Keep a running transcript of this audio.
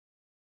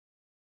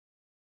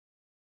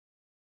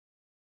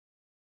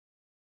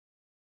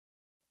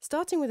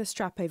Starting with a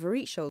strap over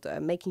each shoulder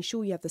and making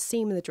sure you have the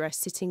seam of the dress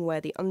sitting where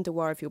the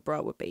underwire of your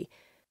bra would be,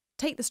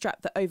 take the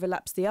strap that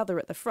overlaps the other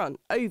at the front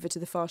over to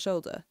the far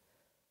shoulder.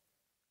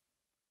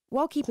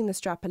 While keeping the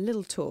strap a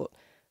little taut,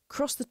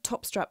 cross the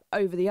top strap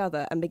over the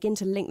other and begin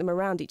to link them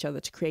around each other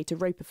to create a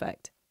rope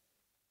effect.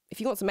 If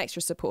you want some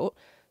extra support,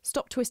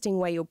 stop twisting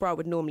where your bra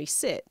would normally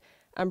sit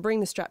and bring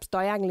the straps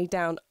diagonally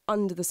down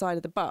under the side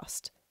of the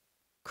bust.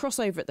 Cross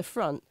over at the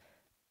front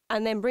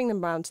and then bring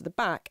them round to the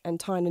back and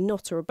tie in a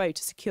knot or a bow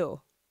to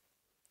secure.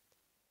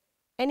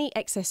 Any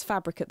excess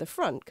fabric at the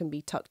front can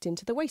be tucked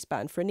into the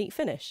waistband for a neat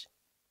finish.